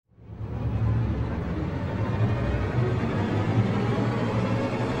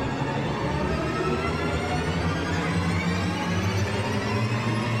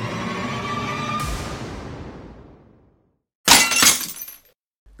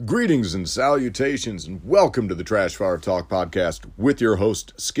Greetings and salutations, and welcome to the Trash Fire Talk podcast with your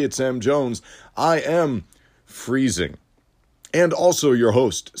host, Skits M. Jones. I am freezing. And also your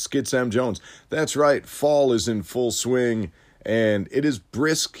host, Skits M. Jones. That's right, fall is in full swing, and it is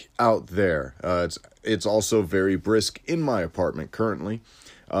brisk out there. It's also very brisk in my apartment currently.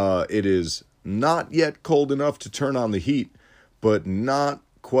 It is not yet cold enough to turn on the heat, but not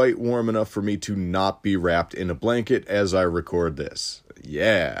quite warm enough for me to not be wrapped in a blanket as I record this.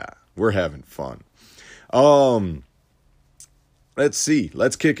 Yeah, we're having fun. Let's see.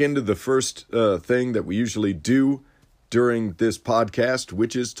 Let's kick into the first thing that we usually do during this podcast,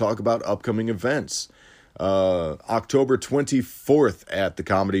 which is talk about upcoming events. October 24th at the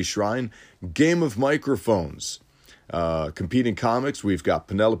Comedy Shrine, Game of Microphones. Competing comics, we've got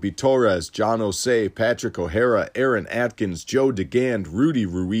Penelope Torres, John Osei, Patrick O'Hara, Aaron Atkins, Joe DeGand, Rudy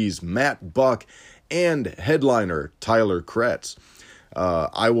Ruiz, Matt Buck, and headliner Tyler Kretz.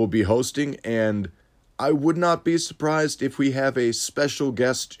 I will be hosting, and I would not be surprised if we have a special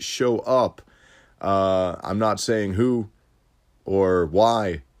guest show up. I'm not saying who or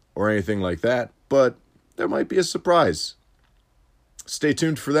why or anything like that, but there might be a surprise. Stay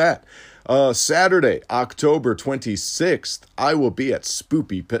tuned for that. Saturday, October 26th, I will be at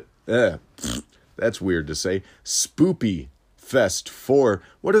that's weird to say. Spoopy Fest 4.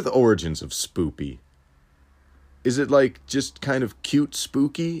 What are the origins of Spoopy? Is it like just kind of cute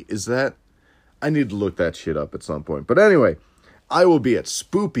spooky? Is that? I need to look that shit up at some point. But anyway, I will be at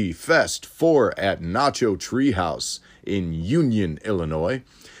Spoopy Fest 4 at Nacho Treehouse in Union, Illinois.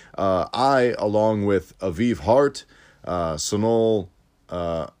 I, along with Aviv Hart, Sonal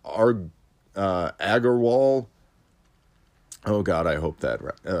Agarwal. Oh God, I hope that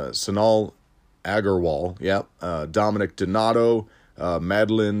right. Sonal Agarwal, yep. Dominic Donato,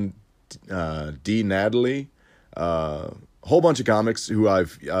 Madeline D. Natalie. Whole bunch of comics who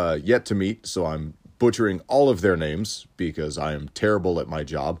I've yet to meet, so I'm butchering all of their names because I am terrible at my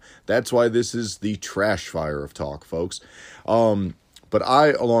job. That's why this is the Trash Fire of Talk, folks. But I,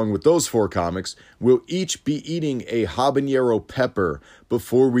 along with those four comics, will each be eating a habanero pepper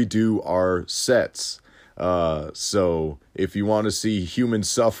before we do our sets. So if you want to see human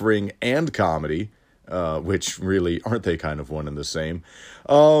suffering and comedy, which really aren't they kind of one and the same,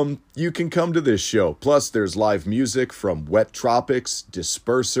 you can come to this show. Plus, there's live music from Wet Tropics,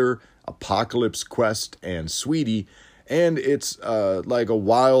 Disperser, Apocalypse Quest, and Sweetie, and it's like a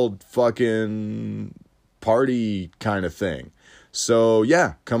wild fucking party kind of thing. So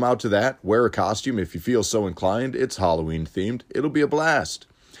yeah, come out to that, wear a costume if you feel so inclined. It's Halloween themed. It'll be a blast.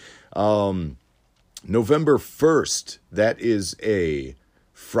 November 1st, that is a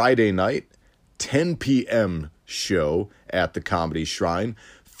Friday night, 10 p.m. show at the Comedy Shrine.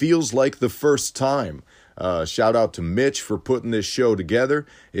 Feels like the first time. Shout out to Mitch for putting this show together.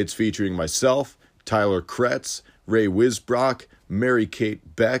 It's featuring myself, Tyler Kretz, Ray Wisbrock, Mary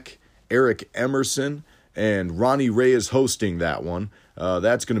Kate Beck, Eric Emerson, and Ronnie Ray is hosting that one.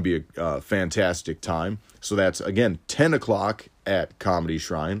 That's going to be a fantastic time. So that's, again, 10 o'clock at Comedy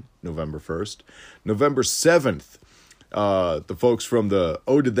Shrine, November 1st. November 7th, the folks from the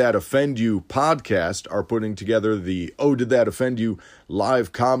Oh Did That Offend You podcast are putting together the Oh Did That Offend You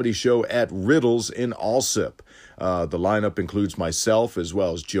live comedy show at Riddles in Alsip. The lineup includes myself as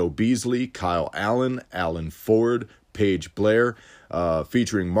well as Joe Beasley, Kyle Allen, Alan Ford, Paige Blair,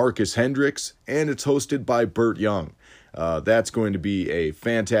 featuring Marcus Hendricks, and it's hosted by Burt Young. That's going to be a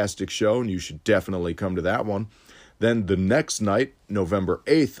fantastic show, and you should definitely come to that one. Then the next night, November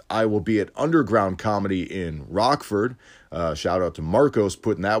 8th, I will be at Underground Comedy in Rockford. Shout out to Marcos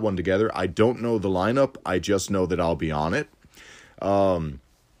putting that one together. I don't know the lineup. I just know that I'll be on it. And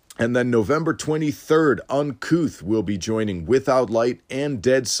then November 23rd, Uncouth will be joining Without Light and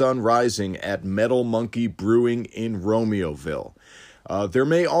Dead Sun Rising at Metal Monkey Brewing in Romeoville. There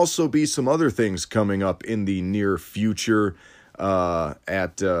may also be some other things coming up in the near future I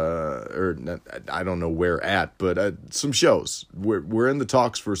don't know where at, but some shows. We're in the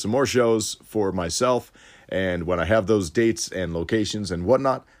talks for some more shows for myself, and when I have those dates and locations and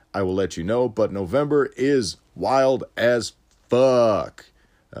whatnot, I will let you know. But November is wild as fuck.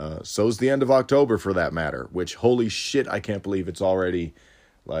 So's the end of October, for that matter, which, holy shit, I can't believe it's already,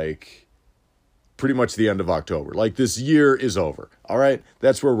 like, pretty much the end of October. Like, this year is over, all right?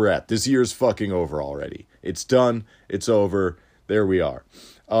 That's where we're at. This year's fucking over already. It's done. It's over. There we are.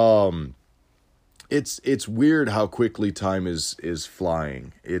 It's weird how quickly time is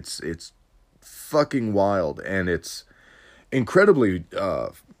flying. It's fucking wild, and it's incredibly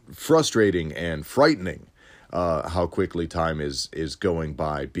frustrating and frightening how quickly time is going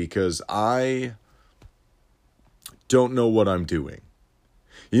by, because I don't know what I'm doing.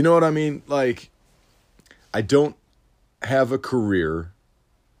 You know what I mean? Like, I don't have a career,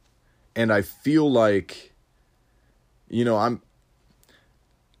 and I feel like, you know,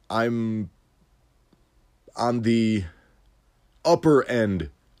 I'm on the upper end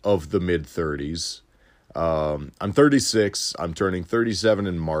of the mid-30s. I'm 36. I'm turning 37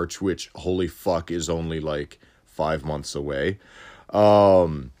 in March, which, holy fuck, is only like 5 months away.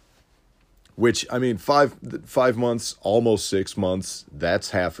 Which, I mean, 5 months, almost 6 months,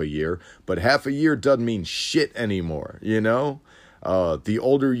 that's half a year. But half a year doesn't mean shit anymore, you know? The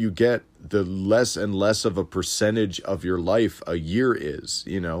older you get, the less and less of a percentage of your life a year is,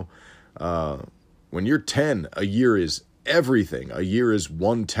 you know? When you're 10, a year is everything. A year is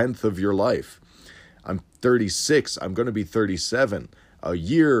 1/10 of your life. I'm 36. I'm going to be 37. A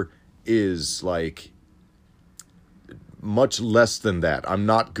year is like much less than that. I'm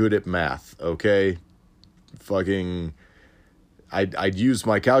not good at math, okay? Fucking, I'd use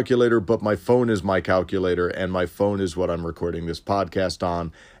my calculator, but my phone is my calculator, and my phone is what I'm recording this podcast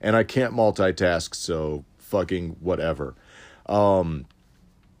on, and I can't multitask, so fucking whatever.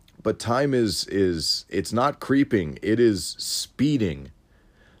 But time is it's not creeping, it is speeding.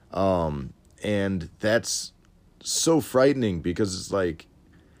 And that's so frightening because it's like,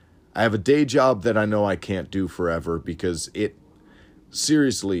 I have a day job that I know I can't do forever because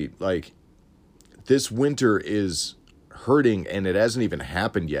seriously, like, this winter is hurting and it hasn't even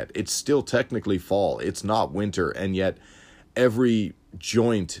happened yet. It's still technically fall. It's not winter. And yet every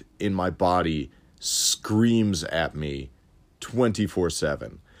joint in my body screams at me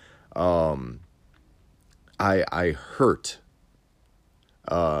 24/7. I hurt.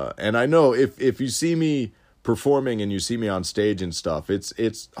 And I know if you see me performing and you see me on stage and stuff,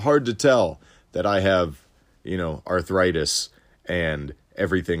 it's hard to tell that I have, you know, arthritis and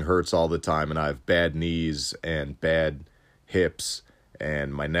everything hurts all the time, and I have bad knees and bad hips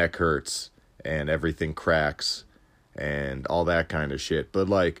and my neck hurts and everything cracks and all that kind of shit. But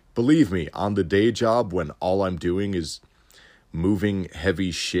like, believe me, on the day job when all I'm doing is moving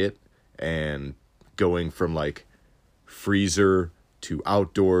heavy shit and going from like freezer to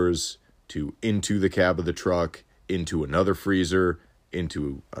outdoors to into the cab of the truck, into another freezer,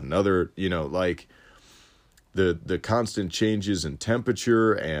 into another, you know, like the constant changes in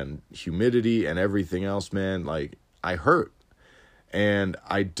temperature and humidity and everything else, man, like, I hurt. And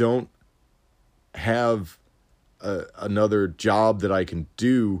I don't have another job that I can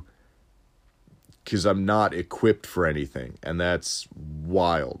do because I'm not equipped for anything, and that's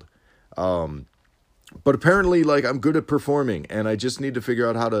wild. But apparently, like, I'm good at performing, and I just need to figure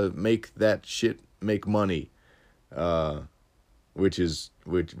out how to make that shit make money, which is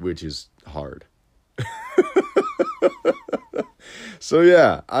hard. So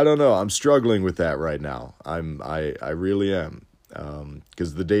yeah, I don't know. I'm struggling with that right now. I really am,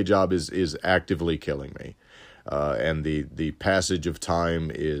 because the day job is actively killing me, and the passage of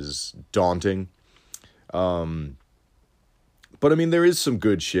time is daunting. But I mean, there is some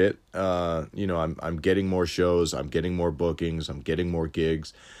good shit. You know, I'm getting more shows, I'm getting more bookings, I'm getting more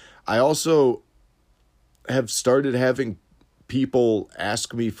gigs. I also have started having people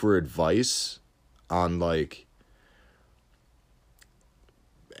ask me for advice on like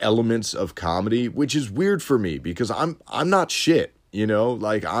elements of comedy, which is weird for me because I'm not shit, you know?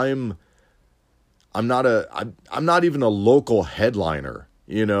 Like, I'm not even a local headliner,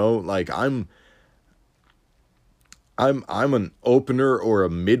 you know? Like, I'm an opener or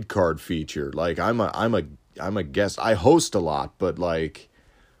a mid-card feature. Like, I'm a guest. I host a lot, but like,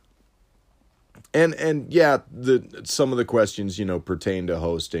 and yeah, some of the questions, you know, pertain to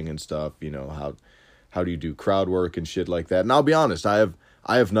hosting and stuff, you know, how do you do crowd work and shit like that. And I'll be honest, I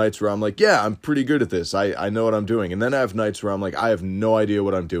have nights where I'm like, yeah, I'm pretty good at this. I know what I'm doing. And then I have nights where I'm like, I have no idea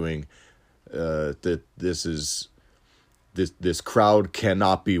what I'm doing. That this crowd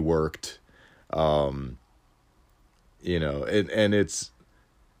cannot be worked. You know, and it's,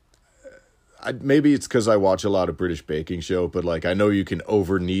 maybe it's because I watch a lot of British Baking Show, but like, I know you can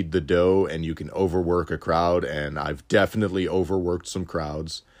over-knead the dough and you can overwork a crowd, and I've definitely overworked some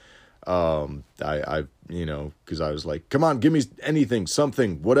crowds. I you know, because I was like, come on, give me anything,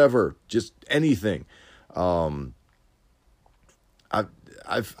 something, whatever, just anything. I've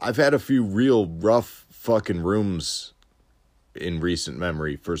had a few real rough fucking rooms in recent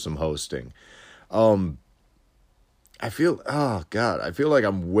memory for some hosting. I feel like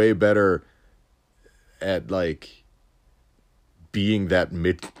I'm way better at like being that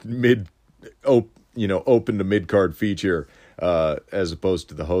open to mid card feature, as opposed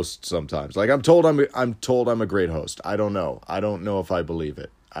to the host sometimes. Like, I'm told I'm a great host. I don't know if I believe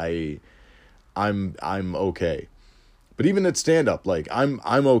it. I'm okay. But even at stand up, like I'm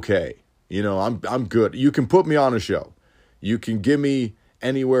okay. You know, I'm good. You can put me on a show. You can give me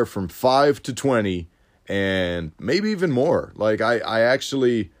anywhere from 5 to 20 and maybe even more. Like I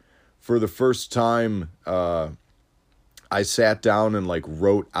actually, for the first time, I sat down and like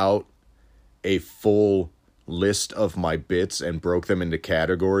wrote out a full list of my bits and broke them into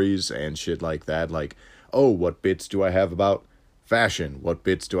categories and shit like that. Like, oh, what bits do I have about fashion? What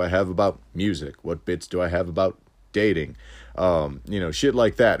bits do I have about music? What bits do I have about dating? Shit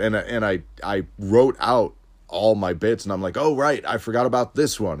like that. And I wrote out all my bits and I'm like, oh, right, I forgot about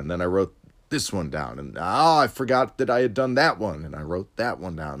this one. And then I wrote this one down and I forgot that I had done that one and I wrote that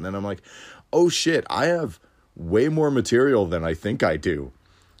one down. And then I'm like, oh shit, I have way more material than I think I do.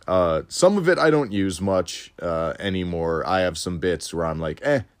 Some of it I don't use much anymore. I have some bits where I'm like,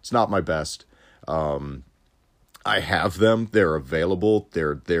 it's not my best. I have them. They're available.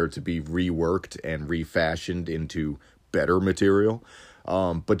 They're there to be reworked and refashioned into better material.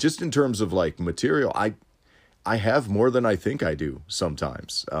 But just in terms of like material, I have more than I think I do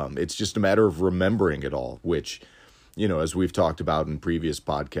sometimes. It's just a matter of remembering it all, which, as we've talked about in previous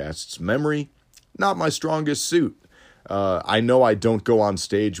podcasts, memory, not my strongest suit. I know I don't go on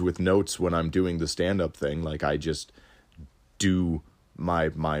stage with notes when I'm doing the stand-up thing. Like, I just do my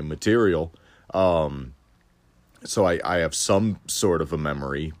material. So I have some sort of a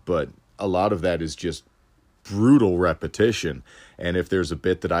memory, but a lot of that is just brutal repetition. And if there's a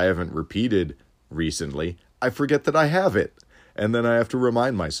bit that I haven't repeated recently, I forget that I have it. And then I have to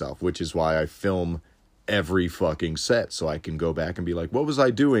remind myself, which is why I film every fucking set. So I can go back and be like, what was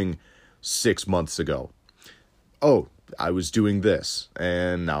I doing 6 months ago? Oh, I was doing this.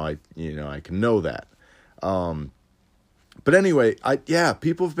 And now I can know that. But anyway,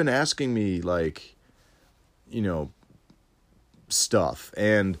 people have been asking me like, stuff.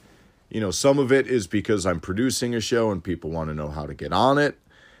 And, some of it is because I'm producing a show and people want to know how to get on it.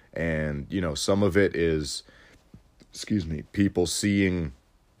 And, some of it is, people seeing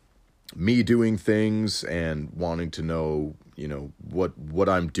me doing things and wanting to know, what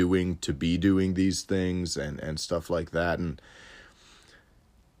I'm doing to be doing these things and stuff like that. And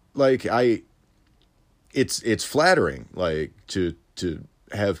like, it's flattering, like to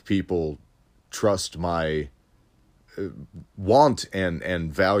have people trust my want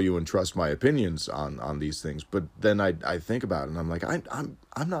and value and trust my opinions on these things. But then I think about it and I'm like, I'm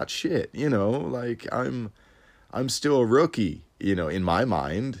not shit, like I'm still a rookie, in my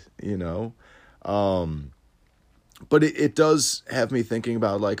mind, but it does have me thinking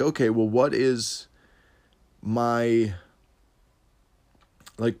about like, okay, well, what is my,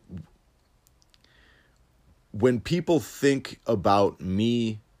 like, when people think about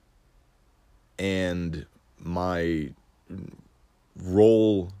me and my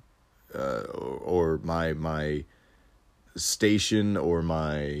role, or my station, or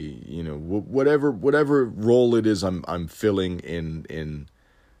my, whatever role it is I'm filling in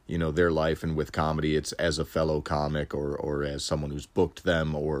their life and with comedy, it's as a fellow comic or as someone who's booked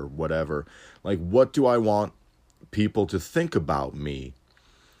them or whatever. Like, what do I want people to think about me?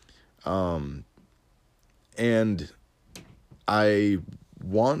 And I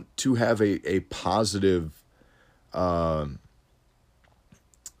want to have a positive, I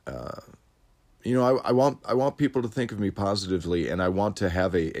want people to think of me positively, and I want to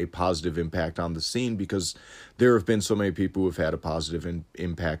have a positive impact on the scene because there have been so many people who have had a positive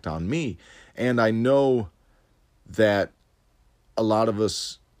impact on me. And I know that a lot of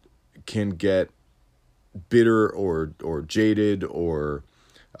us can get bitter or jaded or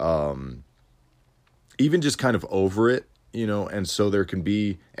even just kind of over it, and so there can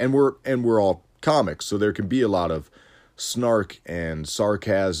be, and we're all comics, so there can be a lot of snark and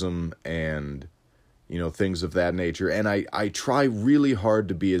sarcasm and things of that nature. And I try really hard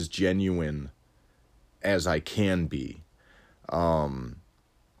to be as genuine as I can be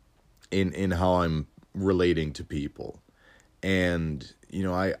in how I'm relating to people. And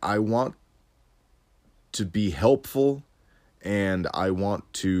I want to be helpful, and I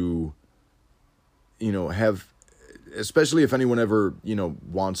want to have, especially if anyone ever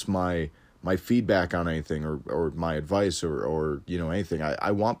wants my feedback on anything or my advice or anything.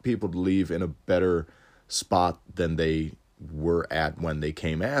 I want people to leave in a better spot than they were at when they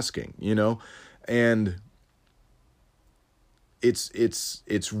came asking, and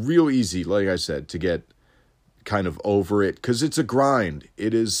it's real easy, like I said, to get kind of over it because it's a grind.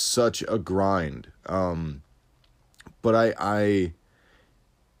 It is such a grind. But I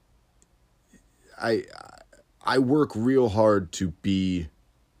work real hard to be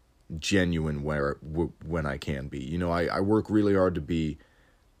genuine when I can be. I work really hard to be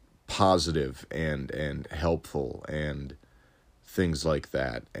positive and helpful and things like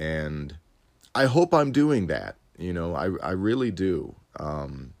that. And I hope I'm doing that. I really do.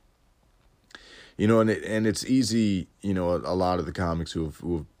 And it's easy, a lot of the comics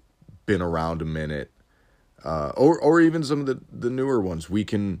who've been around a minute, or even some of the newer ones, we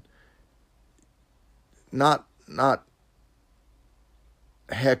can not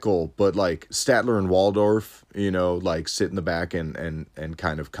heckle, but like Statler and Waldorf, like sit in the back and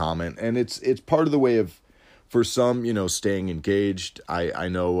kind of comment. And it's part of the way of, for some, staying engaged. I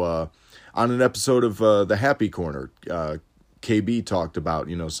know on an episode of The Happy Corner, KB talked about,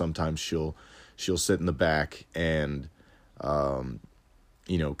 sometimes she'll sit in the back and, kind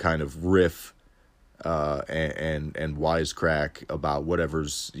of riff and wisecrack about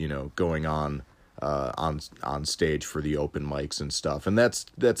whatever's, going on stage for the open mics and stuff. And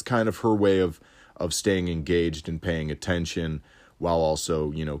that's kind of her way of staying engaged and paying attention while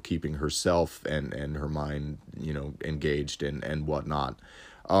also, keeping herself and her mind, engaged and whatnot.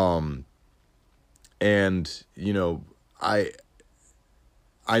 I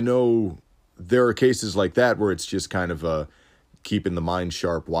know there are cases like that where it's just kind of a keeping the mind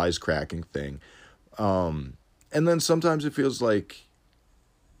sharp, wisecracking thing. And then sometimes it feels like,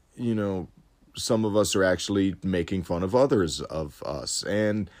 some of us are actually making fun of others of us.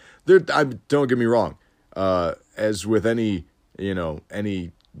 And don't get me wrong. As with any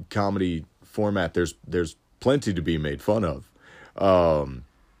comedy format, there's plenty to be made fun of.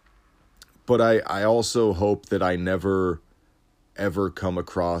 But I also hope that I never ever come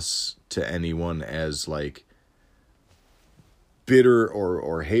across to anyone as like bitter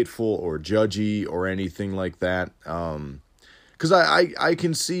or hateful or judgy or anything like that. 'Cause I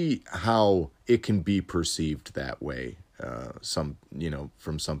can see how it can be perceived that way.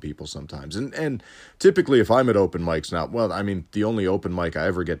 From some people sometimes. And typically if I'm at open mics now, well, I mean, the only open mic I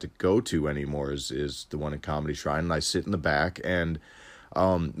ever get to go to anymore is the one at Comedy Shrine, and I sit in the back, and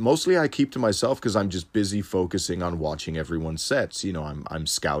mostly I keep to myself because I'm just busy focusing on watching everyone's sets. I'm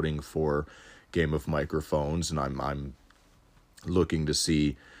scouting for Game of Microphones, and I'm looking to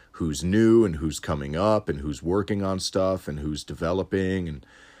see who's new and who's coming up and who's working on stuff and who's developing and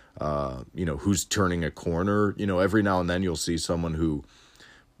who's turning a corner. Every now and then you'll see someone who,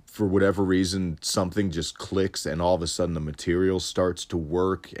 for whatever reason, something just clicks and all of a sudden the material starts to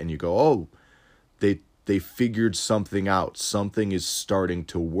work and you go, oh, they figured something out. Something is starting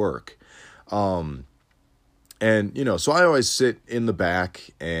to work. So I always sit in the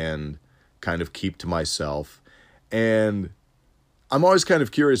back and kind of keep to myself. And I'm always kind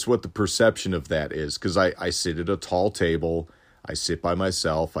of curious what the perception of that is, because I sit at a tall table. I sit by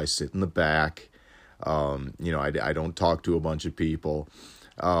myself. I sit in the back. I don't talk to a bunch of people.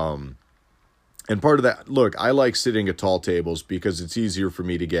 And part of that, look, I like sitting at tall tables because it's easier for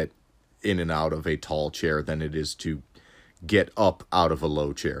me to get in and out of a tall chair than it is to get up out of a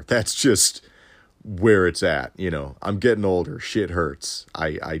low chair. That's just where it's at. I'm getting older. Shit hurts.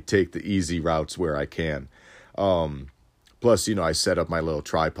 I take the easy routes where I can. Plus, I set up my little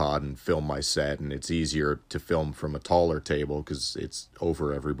tripod and film my set, and it's easier to film from a taller table because it's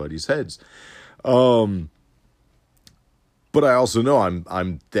over everybody's heads. But I also know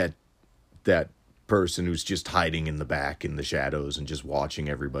I'm that person who's just hiding in the back in the shadows and just watching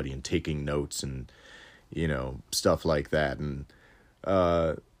everybody and taking notes and, stuff like that. And,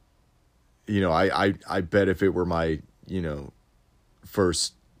 I bet if it were my,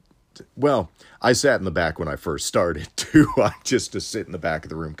 first, well, I sat in the back when I first started too. I'm just a sit in the back of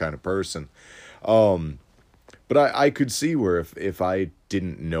the room kind of person. But I could see where if I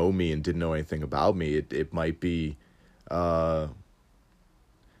didn't know me and didn't know anything about me, it might be,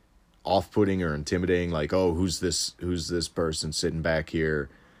 off-putting or intimidating, like, oh, who's this person sitting back here,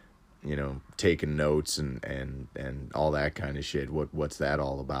 taking notes and all that kind of shit. What's that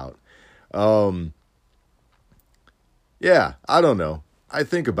all about? Yeah, I don't know. I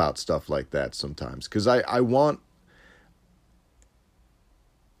think about stuff like that sometimes because I want,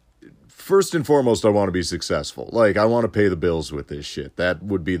 first and foremost, I want to be successful. Like, I want to pay the bills with this shit. That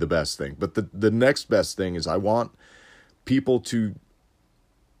would be the best thing. But the next best thing is I want people to,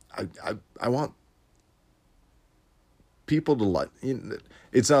 I want people to like,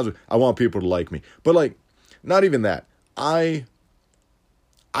 it sounds, I want people to like me, but like, not even that.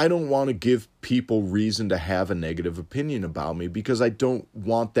 I don't want to give people reason to have a negative opinion about me because I don't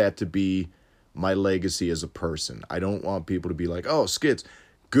want that to be my legacy as a person. I don't want people to be like, oh, Skits,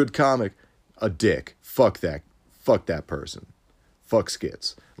 good comic, a dick. Fuck that person. Fuck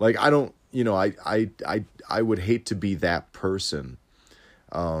Skits. Like, I don't, I would hate to be that person.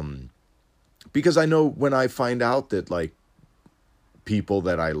 Because I know when I find out that like people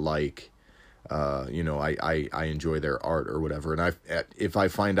that I like, I enjoy their art or whatever, and if I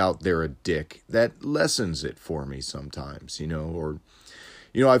find out they're a dick, that lessens it for me sometimes, or,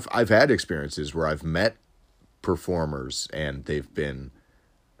 I've had experiences where I've met performers and they've been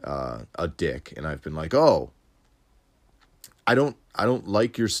a dick, and I've been like, oh, I don't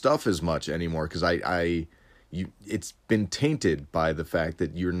like your stuff as much anymore because it's been tainted by the fact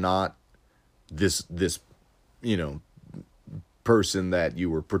that you're not this person that you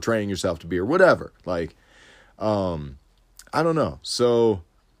were portraying yourself to be or whatever. Like, I don't know. So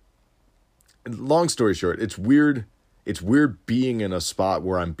long story short, it's weird. It's weird being in a spot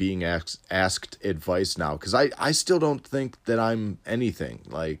where I'm being asked advice now, because I still don't think that I'm anything.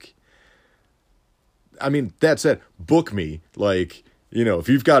 Like, I mean, that said, book me. Like, if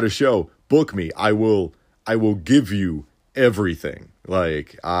you've got a show, book me. I will give you everything.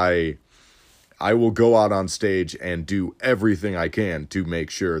 Like, I will go out on stage and do everything I can to make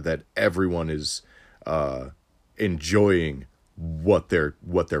sure that everyone is enjoying what they're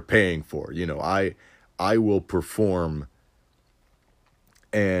paying for. I will perform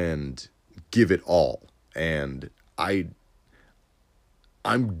and give it all. And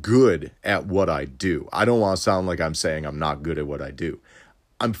I'm good at what I do. I don't want to sound like I'm saying I'm not good at what I do.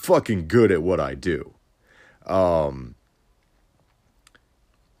 I'm fucking good at what I do.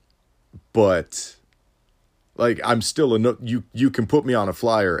 But like, I'm still you can put me on a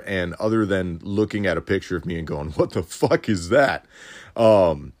flyer, and other than looking at a picture of me and going, what the fuck is that?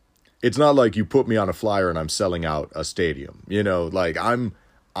 It's not like you put me on a flyer and I'm selling out a stadium. Like,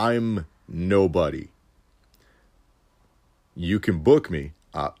 I'm nobody. You can book me.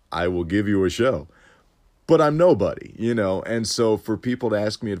 I will give you a show, but I'm nobody, And so for people to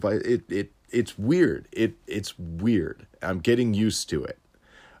ask me advice, it's weird. It's weird. I'm getting used to it.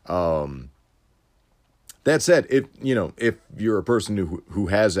 That said, if you're a person who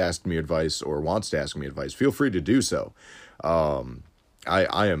has asked me advice or wants to ask me advice, feel free to do so. I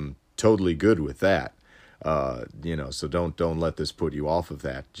am totally good with that. So don't let this put you off of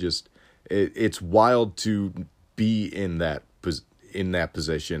that. Just, it's wild to be in that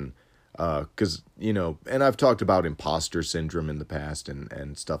position. 'Cause, and I've talked about imposter syndrome in the past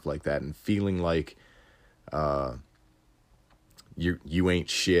and stuff like that, and feeling like, you ain't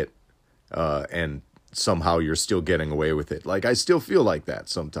shit, and somehow you're still getting away with it. Like, I still feel like that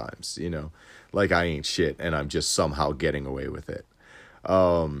sometimes, like I ain't shit and I'm just somehow getting away with it.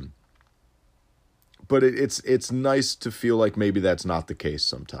 But it's nice to feel like maybe that's not the case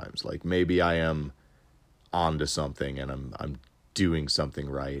sometimes. Like, maybe I am onto something and I'm doing something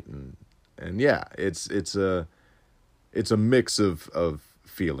right. And yeah, it's a mix of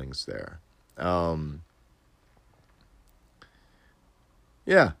feelings there.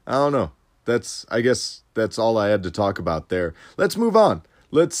 Yeah, I don't know. I guess that's all I had to talk about there. Let's move on.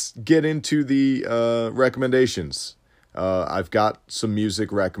 Let's get into the recommendations. I've got some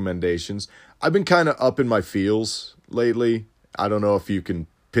music recommendations. I've been kind of up in my feels lately. I don't know if you can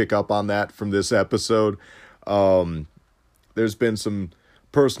pick up on that from this episode. There's been some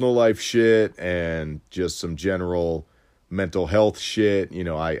personal life shit and just some general mental health shit.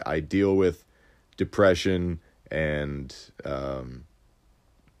 I deal with depression and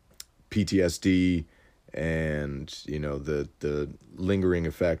PTSD and, the lingering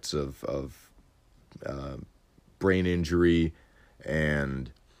effects of brain injury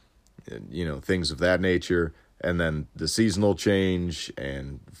and, things of that nature. And then the seasonal change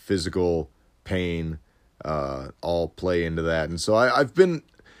and physical pain all play into that. And so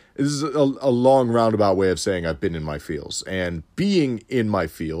this is a long roundabout way of saying I've been in my feels. And being in my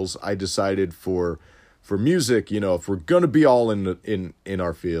feels, I decided for music, if we're going to be all in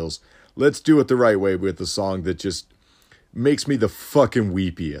our feels, let's do it the right way with a song that just makes me the fucking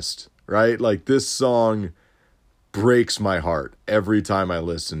weepiest, right? Like, this song breaks my heart every time I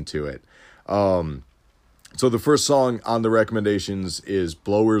listen to it. So the first song on the recommendations is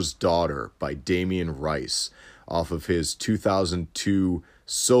Blower's Daughter by Damien Rice off of his 2002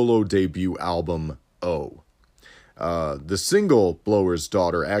 solo debut album, Oh. The single Blower's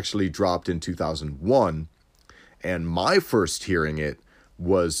Daughter actually dropped in 2001, and my first hearing it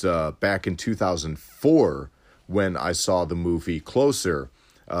was back in 2004 when I saw the movie Closer,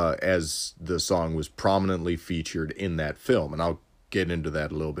 as the song was prominently featured in that film. And I'll get into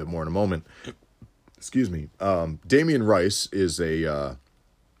that a little bit more in a moment. Excuse me. Damien Rice is a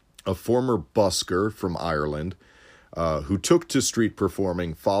former busker from Ireland who took to street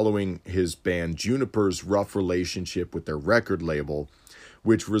performing following his band Juniper's rough relationship with their record label,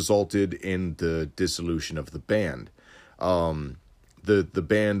 which resulted in the dissolution of the band. The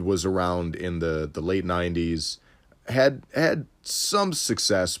band was around in the late 90s, had some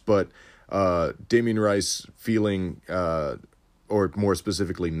success, but Damien Rice feeling, or more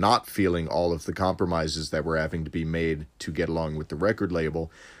specifically, not feeling all of the compromises that were having to be made to get along with the record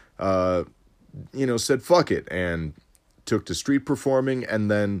label, said fuck it and took to street performing,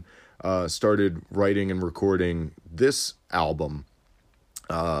 and then started writing and recording this album,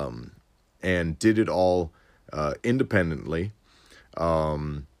 and did it all independently.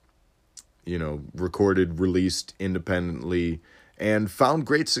 Recorded, released independently, and found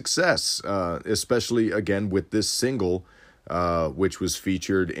great success, especially, again, with this single, which was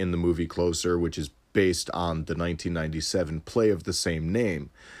featured in the movie Closer, which is based on the 1997 play of the same name.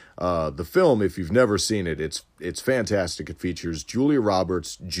 The film, if you've never seen it, it's fantastic. It features Julia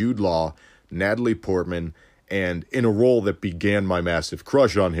Roberts, Jude Law, Natalie Portman, and in a role that began my massive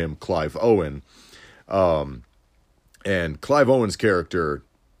crush on him, Clive Owen. And Clive Owen's character,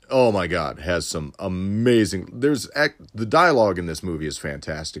 oh my God, has some amazing... The dialogue in this movie is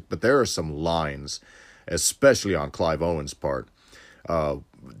fantastic, but there are some lines, especially on Clive Owen's part. The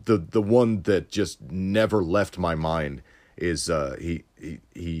one that just never left my mind is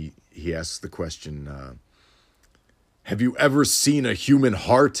he asks the question, have you ever seen a human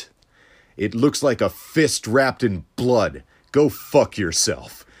heart? It looks like a fist wrapped in blood. Go fuck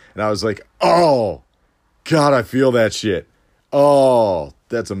yourself. And I was like, oh, God, I feel that shit. Oh,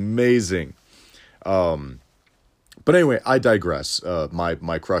 that's amazing. But anyway, I digress.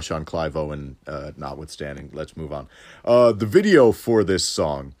 My crush on Clive Owen notwithstanding, let's move on. The video for this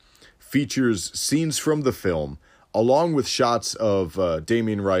song features scenes from the film, along with shots of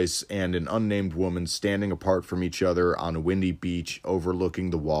Damien Rice and an unnamed woman standing apart from each other on a windy beach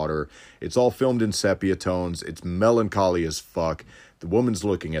overlooking the water. It's all filmed in sepia tones. It's melancholy as fuck. The woman's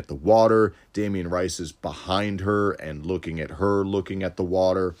looking at the water. Damien Rice is behind her and looking at her, looking at the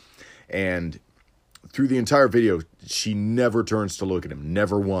water. And through the entire video, she never turns to look at him,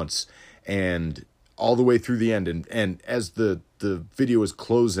 never once. And all the way through the end. And as the video is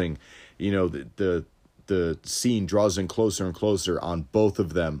closing, the scene draws in closer and closer on both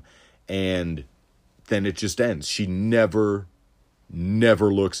of them, and then it just ends. She never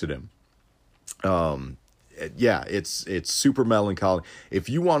looks at him. It's super melancholy. If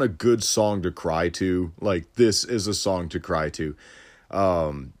you want a good song to cry to, like, this is a song to cry to.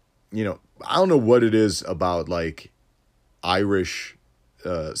 I don't know what it is about, like, Irish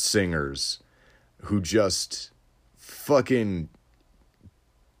singers who just fucking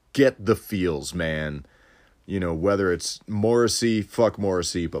get the feels, man. Whether it's Morrissey, fuck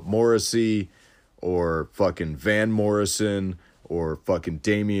Morrissey, but Morrissey, or fucking Van Morrison, or fucking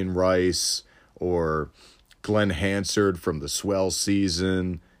Damien Rice, or Glenn Hansard from the Swell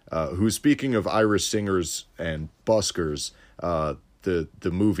season, who, speaking of Irish singers and buskers, the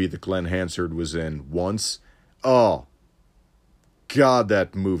movie that Glenn Hansard was in once, oh, God,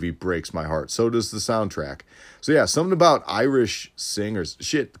 that movie breaks my heart. So does the soundtrack. So yeah, something about Irish singers.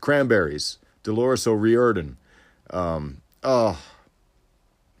 Shit, the Cranberries, Dolores O'Riordan. Oh,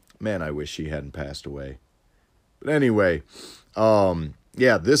 man, I wish she hadn't passed away. But anyway,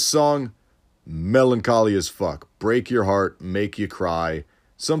 this song, melancholy as fuck. Break your heart, make you cry.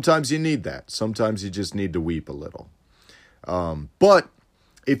 Sometimes you need that. Sometimes you just need to weep a little. But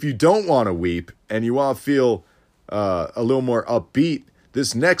if you don't want to weep and you want to feel a little more upbeat,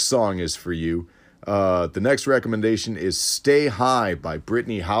 this next song is for you. The next recommendation is Stay High by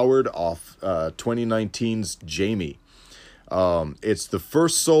Brittany Howard off 2019's Jamie. It's the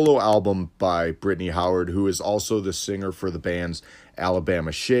first solo album by Brittany Howard, who is also the singer for the bands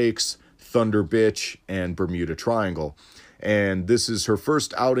Alabama Shakes, Thunder Bitch, and Bermuda Triangle. And this is her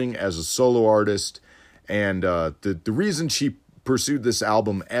first outing as a solo artist. And the reason she pursued this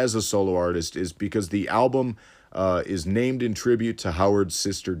album as a solo artist is because the album is named in tribute to Howard's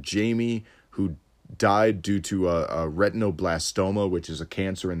sister Jamie, who died due to a retinoblastoma, which is a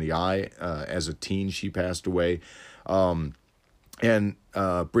cancer in the eye. As a teen, she passed away. And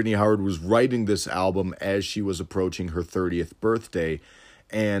Brittany Howard was writing this album as she was approaching her 30th birthday.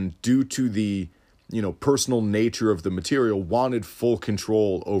 And due to the, personal nature of the material, wanted full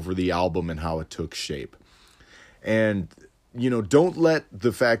control over the album and how it took shape. And, don't let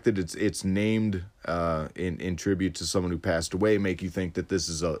the fact that it's named in tribute to someone who passed away make you think that this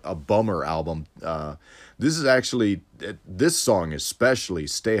is a bummer album. This is actually, this song especially,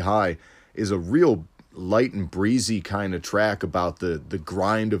 Stay High, is a real light and breezy kind of track about the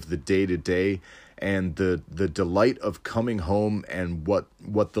grind of the day-to-day and the delight of coming home and what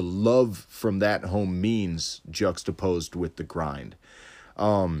the love from that home means juxtaposed with the grind.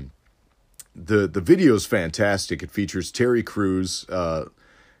 The video is fantastic. It features Terry Crews,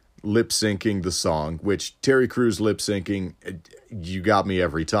 lip syncing the song, which Terry Crews lip syncing, you got me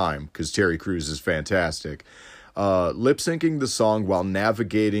every time because Terry Crews is fantastic. Lip syncing the song while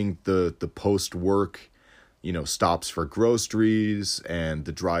navigating the post work, stops for groceries and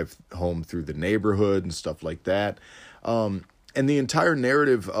the drive home through the neighborhood and stuff like that. And the entire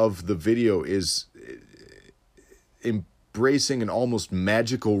narrative of the video is embracing an almost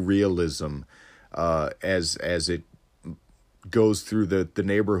magical realism as it goes through the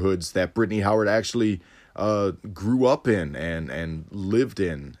neighborhoods that Brittany Howard actually grew up in and lived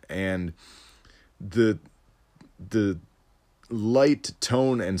in. And the light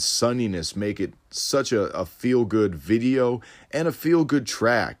tone and sunniness make it such a feel-good video and a feel-good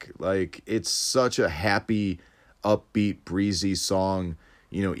track. Like, it's such a happy, upbeat, breezy song.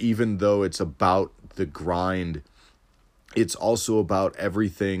 Even though it's about the grind, it's also about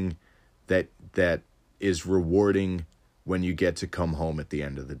everything that is rewarding when you get to come home at the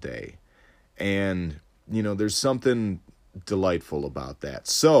end of the day. And, there's something delightful about that.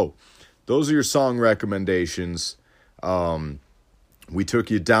 So, those are your song recommendations. We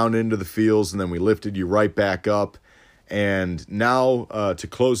took you down into the fields and then we lifted you right back up. And now, to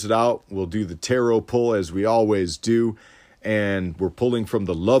close it out, we'll do the tarot pull as we always do. And we're pulling from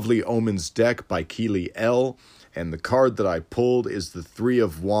the Lovely Omens deck by Keely L. And the card that I pulled is the Three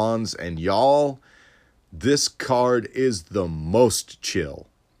of Wands. And y'all, this card is the most chill.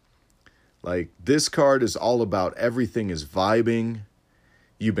 Like, this card is all about everything is vibing.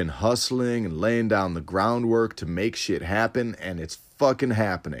 You've been hustling and laying down the groundwork to make shit happen, and it's fucking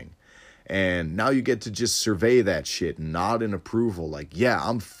happening. And now you get to just survey that shit and nod in approval, like, yeah,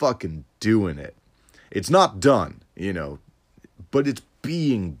 I'm fucking doing it. It's not done, but it's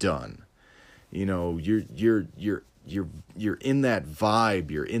being done. You're in that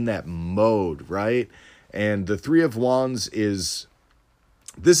vibe, you're in that mode, right? And the Three of Wands is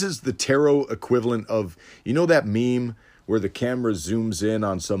the tarot equivalent of, that meme where the camera zooms in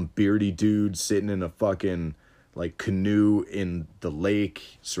on some beardy dude sitting in a fucking canoe in the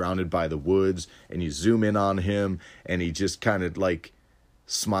lake surrounded by the woods, and you zoom in on him and he just kind of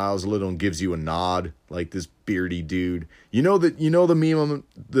smiles a little and gives you a nod, like this beardy dude. The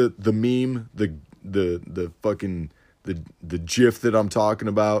meme, the fucking the GIF that I'm talking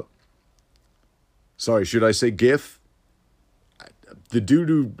about. Sorry, should I say GIF? The dude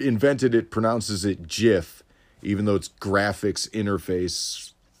who invented it pronounces it GIF, even though it's graphics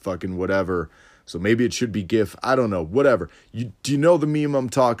interface, fucking whatever. So maybe it should be GIF. I don't know. Whatever. Do you know the meme I'm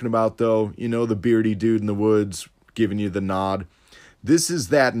talking about, though? The beardy dude in the woods giving you the nod. This is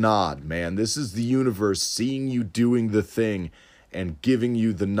that nod, man. This is the universe seeing you doing the thing and giving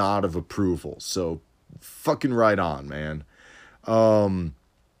you the nod of approval. So fucking right on, man.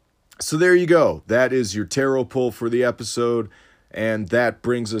 So there you go. That is your tarot pull for the episode. And that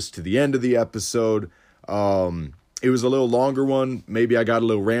brings us to the end of the episode. It was a little longer one. Maybe I got a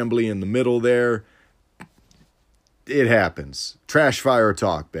little rambly in the middle there. It happens. Trash fire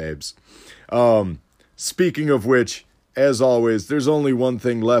talk, babes. Speaking of which, as always, there's only one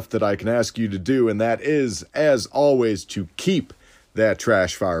thing left that I can ask you to do, and that is, as always, to keep that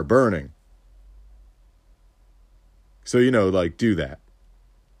trash fire burning. So, do that.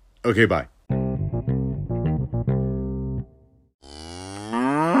 Okay, bye.